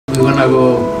gonna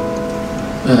go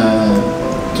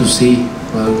to see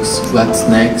what's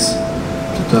next,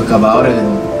 to talk about it,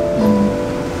 and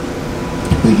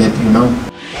we let you know.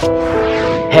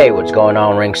 Hey, what's going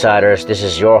on, Ringsiders? This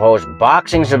is your host,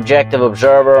 Boxing's Objective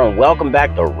Observer, and welcome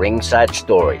back to Ringside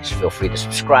Stories. Feel free to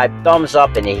subscribe, thumbs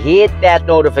up, and hit that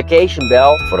notification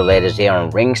bell for the latest here on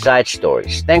Ringside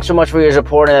Stories. Thanks so much for your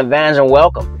support in advance, and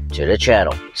welcome to the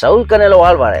channel. Saul Canelo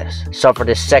Alvarez suffered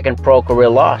his second pro career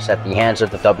loss at the hands of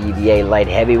the WBA light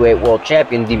heavyweight world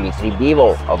champion Dmitry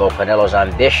Bivol. Although Canelo's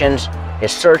ambitions,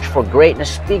 his search for greatness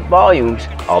speak volumes.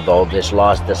 Although this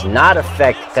loss does not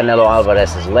affect Canelo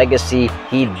Alvarez's legacy,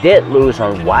 he did lose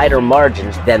on wider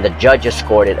margins than the judges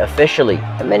scored it officially.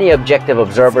 And many objective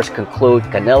observers conclude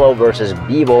Canelo versus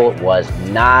Bivol was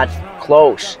not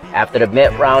close. After the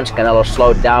mid-rounds, Canelo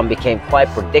slowed down, became quite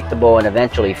predictable, and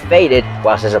eventually faded,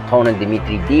 whilst his opponent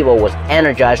Dmitry Bivol was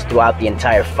energized throughout the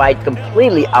entire fight,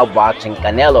 completely outboxing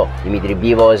Canelo. Dmitry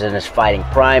Bivol is in his fighting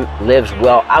prime, lives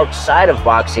well outside of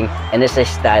boxing, and is a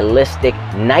stylistic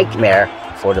nightmare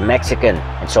for the Mexican.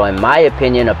 And so in my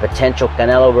opinion, a potential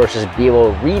Canelo versus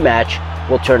Bivol rematch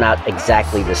will turn out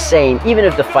exactly the same, even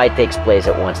if the fight takes place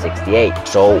at 168.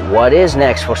 So what is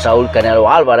next for Saul Canelo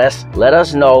Alvarez? Let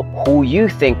us know who you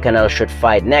think Canelo should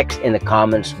fight next in the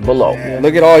comments below. Yeah,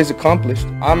 look at all he's accomplished.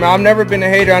 I've never been a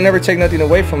hater. I never take nothing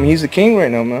away from him. He's the king right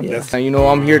now, man. Yes. And you know,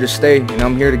 I'm here to stay, and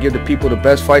I'm here to give the people the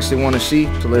best fights they want to see.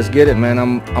 So let's get it, man.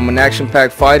 I'm an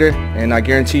action-packed fighter, and I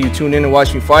guarantee you tune in and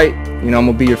watch me fight. You know, I'm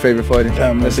gonna be your favorite fighter.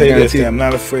 I'm gonna say this, I'm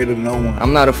not afraid of no one.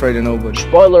 I'm not afraid of nobody.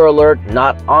 Spoiler alert,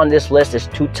 not on this list is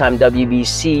two-time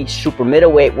WBC super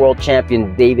middleweight world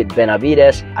champion David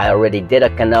Benavidez. I already did a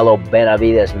Canelo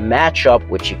Benavidez matchup,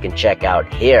 which you can check out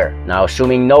here. Now,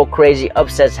 assuming no crazy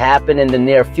upsets happen in the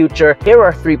near future, here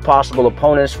are three possible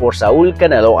opponents for Saul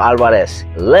Canelo Alvarez.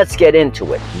 Let's get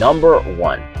into it. Number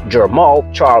 1, Jermall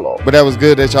Charlo. But that was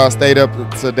good that y'all stayed up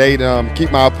to date.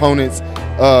 Keep my opponents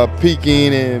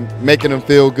peaking and making them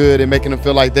feel good and making them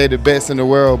feel like they're the best in the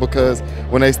world, because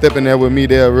when they step in there with me,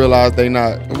 they'll realize they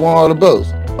not. I want all the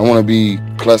belts. I want to be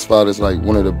classified as like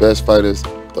one of the best fighters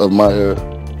of my era,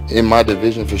 in my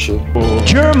division for sure.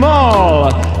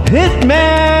 Jermall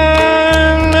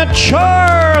Hitman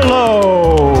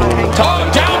Charlo.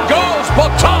 Down goes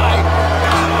Bottai.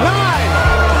 9.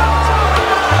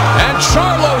 And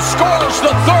Charlo scores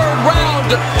the third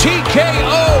round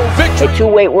TKO victory. A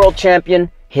two-weight world champion,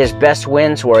 his best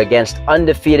wins were against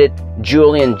undefeated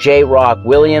Julian J. Rock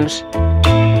Williams,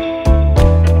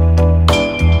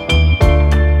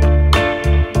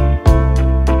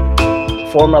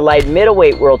 former light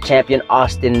middleweight world champion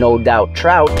Austin No Doubt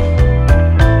Trout,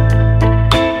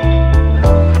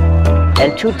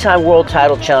 and two-time world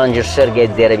title challenger Sergey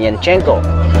Derevyanchenko.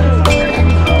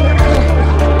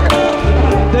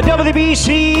 The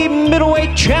WBC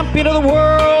middleweight champion of the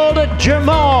world,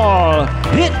 Jermall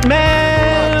Hitman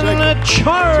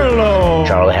Charlo.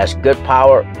 Charlo has good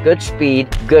power, good speed,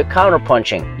 good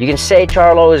counterpunching. You can say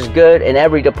Charlo is good in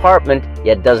every department,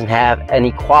 yet doesn't have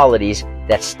any qualities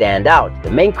that stand out.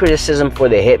 The main criticism for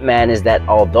the Hitman is that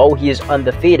although he is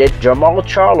undefeated, Jermall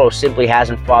Charlo simply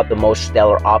hasn't fought the most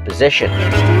stellar opposition.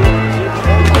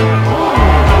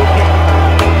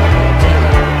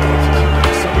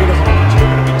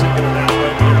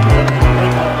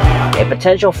 A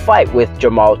potential fight with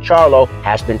Jermall Charlo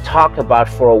has been talked about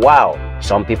for a while.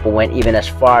 Some people went even as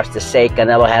far as to say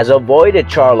Canelo has avoided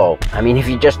Charlo. I mean, if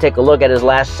you just take a look at his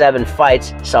last 7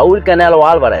 fights, Saul Canelo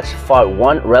Alvarez fought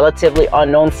one relatively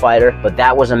unknown fighter, but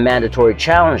that was a mandatory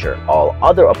challenger. All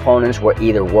other opponents were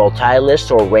either world titleists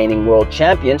or reigning world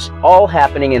champions, all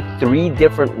happening in 3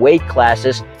 different weight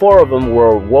classes. 4 of them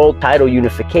were world title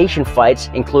unification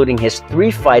fights, including his 3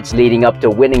 fights leading up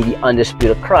to winning the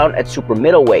undisputed crown at super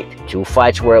middleweight. 2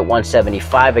 fights were at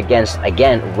 175 against,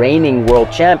 again, reigning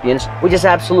world champions, which is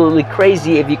absolutely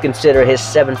crazy if you consider his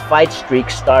 7-fight streak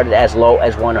started as low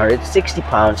as 160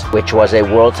 pounds, which was a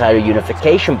world title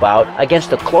unification bout against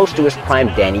the close to his prime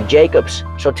Danny Jacobs.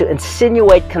 So to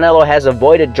insinuate Canelo has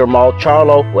avoided Jermall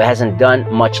Charlo, who hasn't done,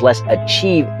 much less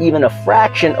achieve, even a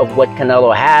fraction of what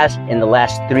Canelo has in the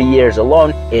last 3 years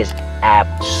alone, is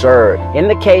absurd. In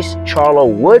the case Charlo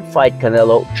would fight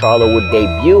Canelo, Charlo would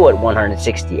debut at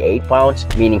 168 pounds,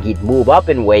 meaning he'd move up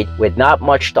in weight with not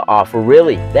much to offer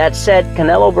really. That said,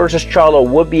 Canelo versus Charlo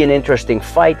would be an interesting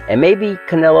fight, and maybe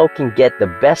Canelo can get the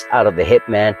best out of the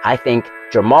Hitman. I think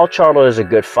Jermall Charlo is a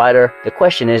good fighter. The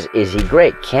question is he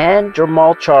great? Can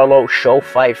Jermall Charlo show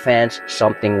fight fans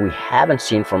something we haven't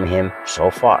seen from him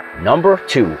so far? Number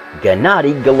 2,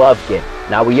 Gennady Golovkin.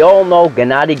 Now we all know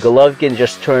Gennady Golovkin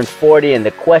just turned 40, and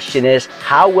the question is,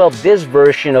 how will this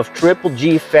version of Triple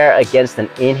G fare against an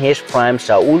in his prime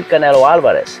Saul Canelo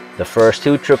Alvarez? The first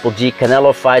 2 Triple G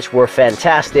Canelo fights were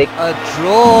fantastic. A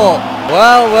draw.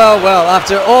 Well,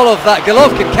 after all of that,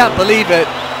 Golovkin can't believe it.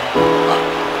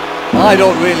 I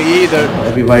don't really either.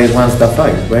 Everybody wants that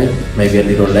fight, right? Maybe a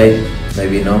little late,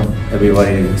 maybe no.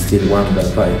 Everybody still wants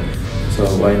that fight, so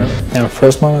why not? In the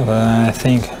first moment, I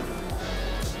think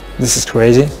this is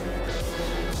crazy.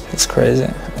 It's crazy.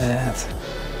 And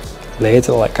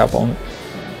later, like a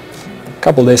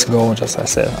couple days ago, just I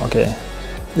said, okay,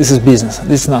 this is business.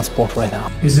 This is not sport right now.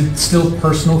 Is it still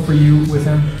personal for you with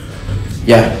him?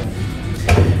 Yeah.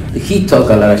 He talk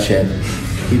a lot of shit.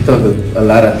 He talk a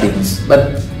lot of things,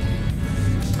 but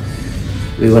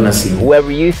we're gonna see. Whoever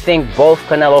you think both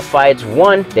Canelo fights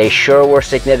won, they sure were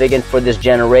significant for this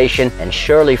generation and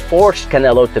surely forced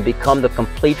Canelo to become the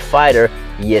complete fighter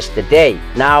he is today.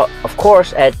 Now, of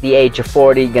course, at the age of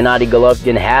 40, Gennady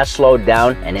Golovkin has slowed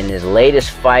down, and in his latest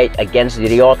fight against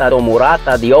ryota or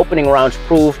murata, the opening rounds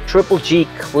proved Triple G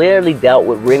clearly dealt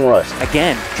with ring rust.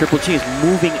 Again, Triple G is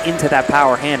moving into that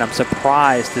power hand. I'm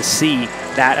surprised to see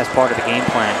that as part of the game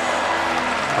plan.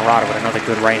 Murata with another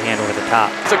good right hand over the top.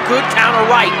 It's a good counter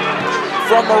right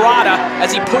from Murata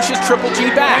as he pushes Triple G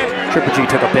back. Triple G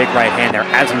took a big right hand there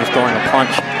as he was throwing a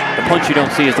punch. The punch you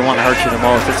don't see is the one that hurts you the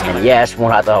most. And yes,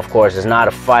 Murata, of course, is not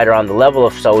a fighter on the level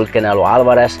of Saul Canelo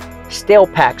Alvarez. Still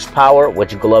packs power,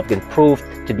 which Golovkin proved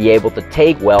to be able to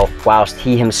take well, whilst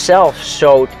he himself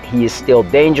showed he is still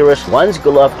dangerous. Once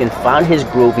Golovkin found his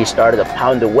groove, he started to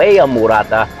pound away on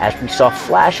Murata as we saw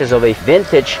flashes of a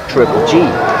vintage Triple G.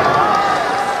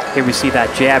 Here we see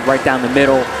that jab right down the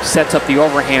middle, sets up the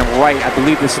overhand right. I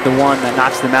believe this is the one that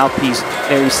knocks the mouthpiece.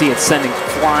 There you see it sending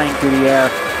flying through the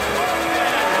air.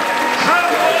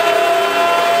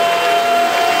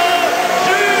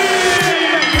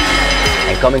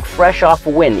 Coming fresh off a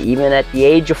win, even at the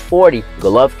age of 40,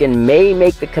 Golovkin may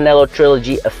make the Canelo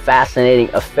trilogy a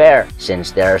fascinating affair, since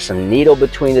there are some needle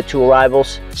between the two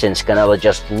rivals, since Canelo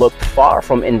just looked far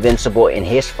from invincible in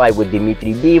his fight with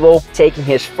Dmitry Bivol, taking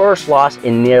his first loss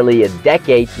in nearly a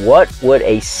decade. What would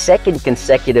a second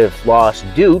consecutive loss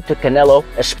do to Canelo,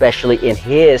 especially in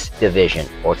his division?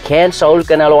 Or can Saul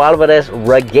Canelo Alvarez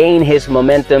regain his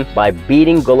momentum by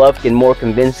beating Golovkin more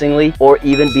convincingly, or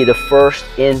even be the first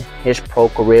in his pro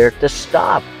career to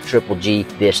stop Triple G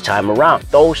this time around?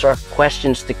 Those are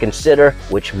questions to consider,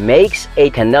 which makes a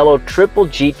Canelo Triple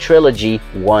G trilogy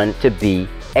one to be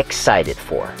excited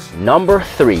for. Number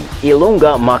 3,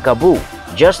 Ilunga Makabu.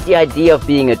 Just the idea of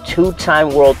being a 2-time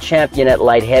world champion at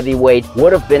light heavyweight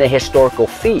would have been a historical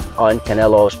feat on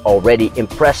Canelo's already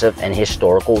impressive and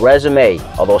historical resume.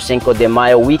 Although Cinco de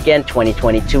Mayo weekend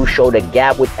 2022 showed a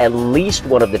gap with at least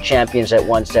one of the champions at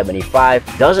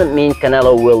 175, doesn't mean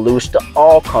Canelo will lose to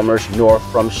all comers nor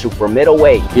from super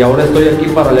middleweight. Y ahora estoy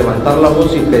aquí para levantar la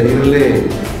voz y pedirle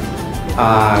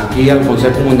aquí al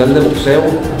Consejo Mundial de Boxeo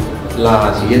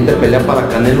la siguiente pelea para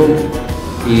Canelo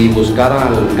y buscar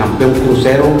al campeón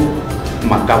crucero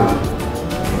Makabu.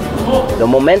 The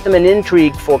momentum and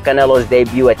intrigue for Canelo's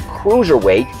debut at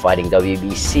cruiserweight, fighting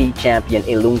WBC champion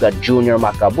Ilunga Jr.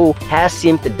 Makabu, has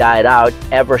seemed to die out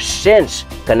ever since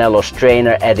Canelo's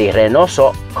trainer Eddie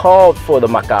Reynoso called for the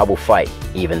Makabu fight.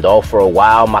 Even though for a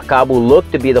while Makabu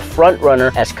looked to be the front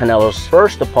runner as Canelo's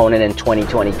first opponent in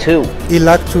 2022. He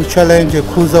liked to challenge a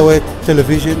cruiserweight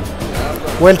television.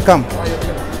 Welcome.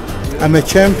 I'm a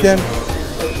champion.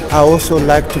 I also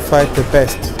like to fight the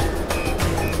best.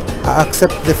 I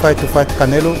accept the fight to fight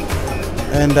Canelo,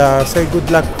 and say good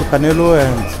luck to Canelo,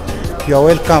 and you're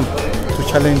welcome to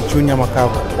challenge Junior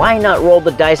Makabu. Why not roll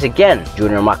the dice again?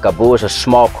 Junior Makabu is a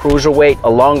small cruiserweight, a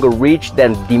longer reach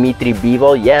than Dmitry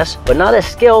Bivol, yes, but not as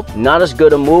skilled, not as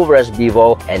good a mover as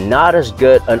Bivol, and not as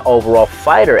good an overall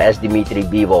fighter as Dmitry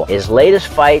Bivol. His latest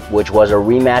fight, which was a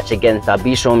rematch against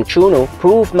Abisom Chunu,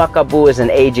 proved Makabu is an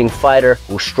aging fighter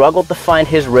who struggled to find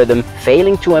his rhythm,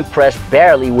 failing to impress,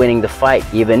 barely winning the fight.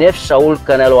 Even if Saul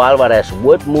Canelo Alvarez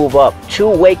would move up 2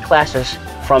 weight classes,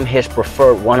 from his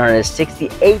preferred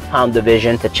 168-pound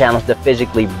division to challenge the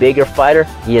physically bigger fighter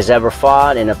he has ever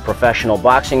fought in a professional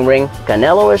boxing ring.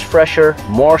 Canelo is fresher,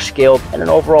 more skilled, and an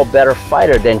overall better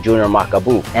fighter than Junior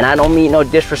Makabu. And I don't mean no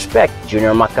disrespect.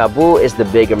 Junior Makabu is the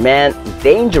bigger man,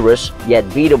 dangerous yet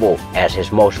beatable, as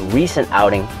his most recent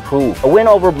outing proved. A win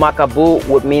over Makabu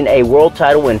would mean a world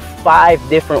title in 5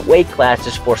 different weight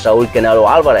classes for Saul Canelo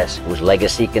Alvarez, whose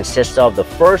legacy consists of the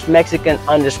first Mexican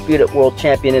undisputed world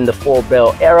champion in the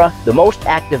 4-belt era, the most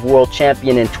active world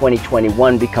champion in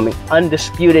 2021, becoming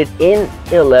undisputed in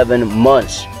 11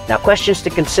 months. Now, questions to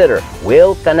consider.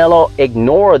 Will Canelo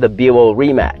ignore the Bivol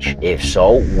rematch? If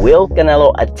so, will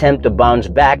Canelo attempt to bounce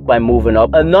back by moving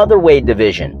up another weight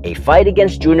division? A fight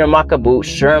against Junior Makabu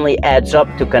certainly adds up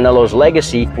to Canelo's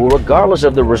legacy, who regardless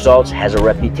of the results has a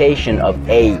reputation of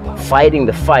A, fighting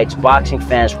the fights boxing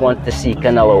fans want to see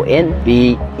Canelo in,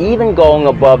 B, even going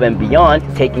above and beyond,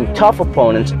 taking tough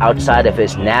opponents outside of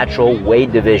his natural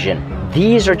weight division.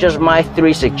 These are just my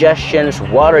 3 suggestions.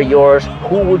 What are yours?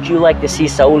 Who would you like to see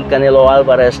Saul Canelo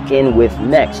Alvarez in with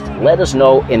next? Let us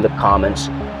know in the comments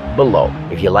below.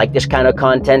 If you like this kind of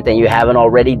content and you haven't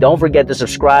already, don't forget to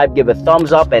subscribe, give a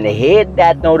thumbs up, and hit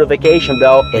that notification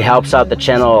bell. It helps out the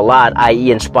channel a lot,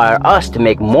 i.e. inspire us to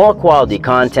make more quality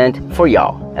content for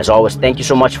y'all. As always, thank you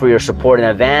so much for your support in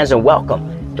advance, and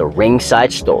welcome to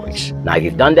Ringside Stories. Now, if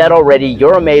you've done that already,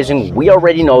 you're amazing. We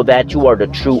already know that you are the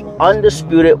true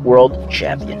undisputed world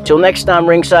champion. Till next time,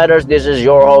 Ringsiders, this is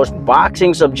your host,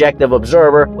 Boxing Subjective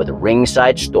Observer, with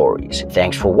Ringside Stories.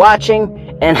 Thanks for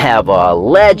watching, and have a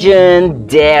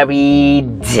legendary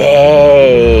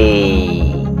day.